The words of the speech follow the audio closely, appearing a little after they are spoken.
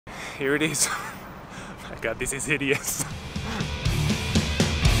Here it is. My god, this is hideous.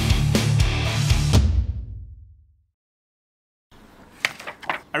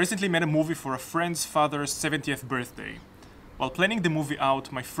 I recently made a movie for a friend's father's 70th birthday. While planning the movie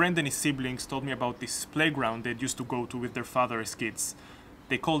out, my friend and his siblings told me about this playground they'd used to go to with their father as kids.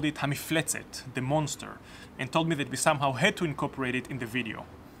 They called it Hamifletzet, the monster, and told me that we somehow had to incorporate it in the video.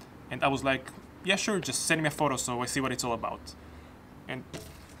 And I was like, yeah sure, just send me a photo so I see what it's all about. And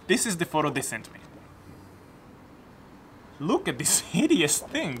this is the photo they sent me. Look at this hideous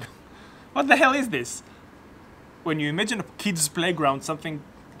thing! What the hell is this? When you imagine a kid's playground, something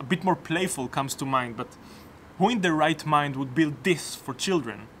a bit more playful comes to mind, but who in their right mind would build this for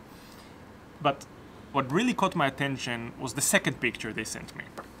children? But what really caught my attention was the second picture they sent me.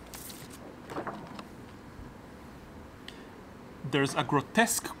 There's a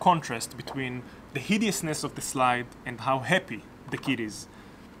grotesque contrast between the hideousness of the slide and how happy the kid is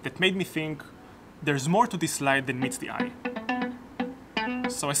that made me think there's more to this slide than meets the eye.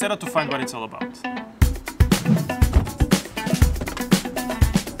 So I set out to find what it's all about.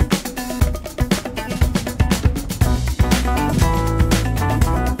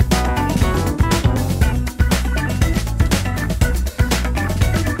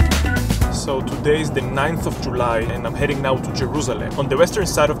 So today is the 9th of July and I'm heading now to Jerusalem. On the western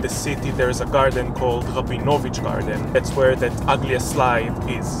side of the city there is a garden called Rabinovich Garden. That's where that ugliest slide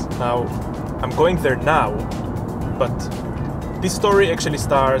is. Now, I'm going there now, but this story actually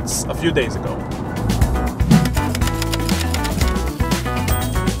starts a few days ago.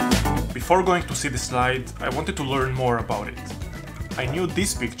 Before going to see the slide, I wanted to learn more about it. I knew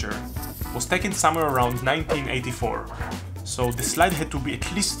this picture was taken somewhere around 1984. So the slide had to be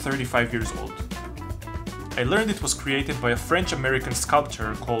at least 35 years old. I learned it was created by a French-American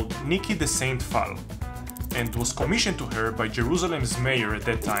sculptor called Niki de Saint Phalle, and was commissioned to her by Jerusalem's mayor at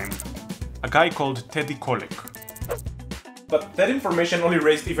that time, a guy called Teddy Kollek. But that information only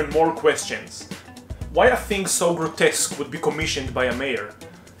raised even more questions. Why a thing so grotesque would be commissioned by a mayor?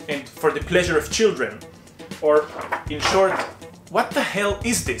 And for the pleasure of children? Or, in short, what the hell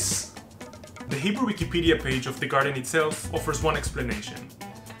is this? The Hebrew Wikipedia page of the garden itself offers one explanation.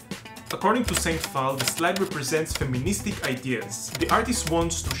 According to Saint Phalle, the slide represents feministic ideas. The artist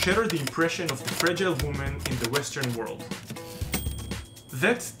wants to shatter the impression of the fragile woman in the Western world.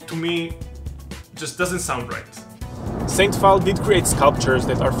 That, to me, just doesn't sound right. Saint Phalle did create sculptures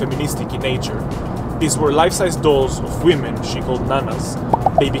that are feministic in nature. These were life-size dolls of women she called nanas.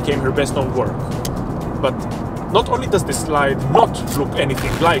 They became her best-known work. But not only does the slide not look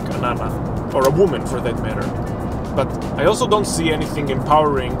anything like a nana, or a woman for that matter, but I also don't see anything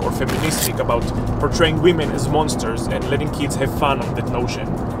empowering or feministic about portraying women as monsters and letting kids have fun on that notion.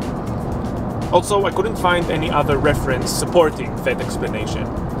 Also, I couldn't find any other reference supporting that explanation.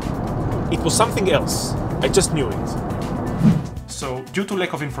 It was something else, I just knew it. So, due to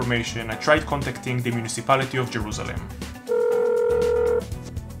lack of information, I tried contacting the municipality of Jerusalem.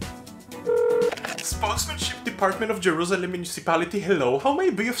 Spokesmanship Department of Jerusalem Municipality, hello, how may I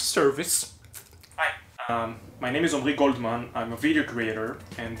be of service? Hi, my name is Omri Goldman, I'm a video creator,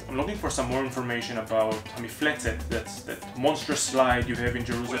 and I'm looking for some more information about Hamifletzet, that's that monstrous slide you have in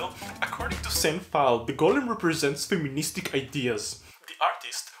Jerusalem. Well, according to Saint Phalle, the Golem represents feministic ideas. The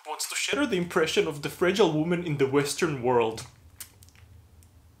artist wants to shatter the impression of the fragile woman in the Western world.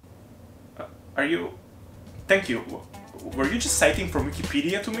 Are you... Thank you. Were you just citing from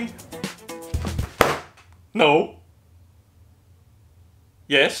Wikipedia to me? No.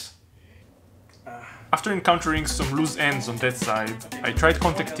 Yes? After encountering some loose ends on that side, I tried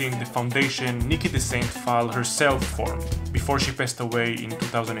contacting the foundation Niki de Saint Phalle herself formed before she passed away in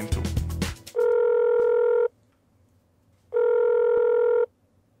 2002.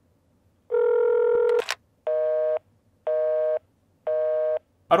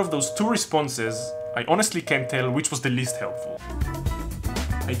 Out of those two responses, I honestly can't tell which was the least helpful.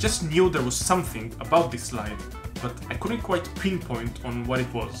 I just knew there was something about this slide, but I couldn't quite pinpoint on what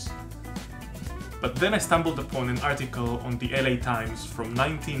it was. But then I stumbled upon an article on the LA Times from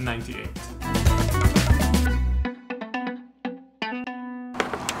 1998.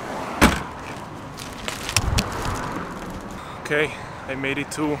 Okay, I made it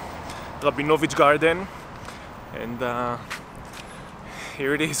to Rabinovich Garden, and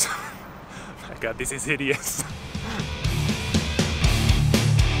here it is. My god, this is hideous.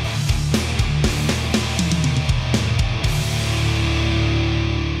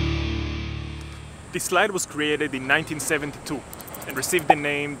 This slide was created in 1972 and received the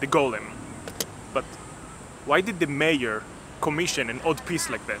name the Golem. But why did the mayor commission an odd piece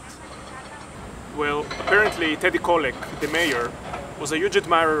like that? Well, apparently Teddy Kollek, the mayor, was a huge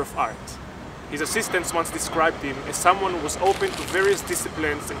admirer of art. His assistants once described him as someone who was open to various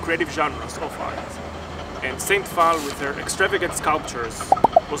disciplines and creative genres of art. And Saint Phalle, with her extravagant sculptures,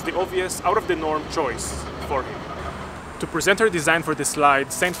 was the obvious, out-of-the-norm choice for him. To present her design for the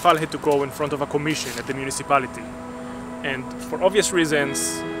slide, Saint Phalle had to go in front of a commission at the municipality. And for obvious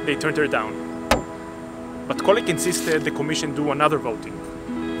reasons, they turned her down. But Kollek insisted the commission do another voting.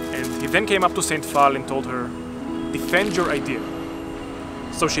 And he then came up to Saint Phalle and told her, "Defend your idea."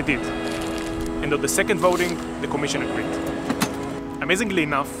 So she did. And on the second voting, the commission agreed. Amazingly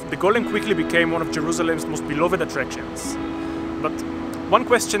enough, the Golem quickly became one of Jerusalem's most beloved attractions. But one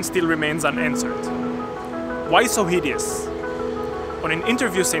question still remains unanswered. Why so hideous? On an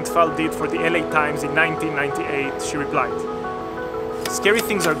interview Saint Phalle did for the LA Times in 1998, she replied, "Scary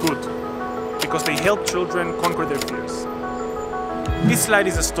things are good, because they help children conquer their fears." This slide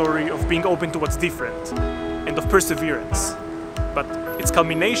is a story of being open to what's different, and of perseverance. But its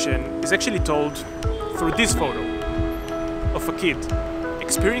culmination is actually told through this photo of a kid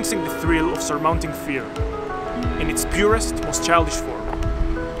experiencing the thrill of surmounting fear in its purest, most childish form.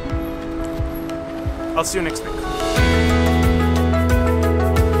 I'll see you next week.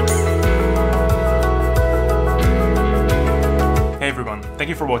 Hey everyone, thank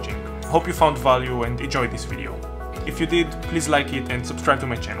you for watching. Hope you found value and enjoyed this video. If you did, please like it and subscribe to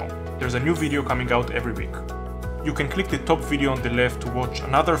my channel. There's a new video coming out every week. You can click the top video on the left to watch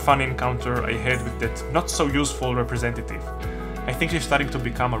another fun encounter I had with that not so useful representative. I think she's starting to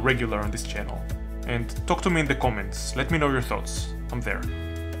become a regular on this channel. And talk to me in the comments, let me know your thoughts. I'm there.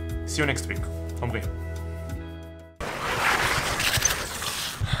 See you next week. Omri.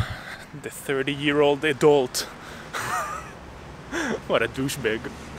 The 30-year-old adult. What a douchebag.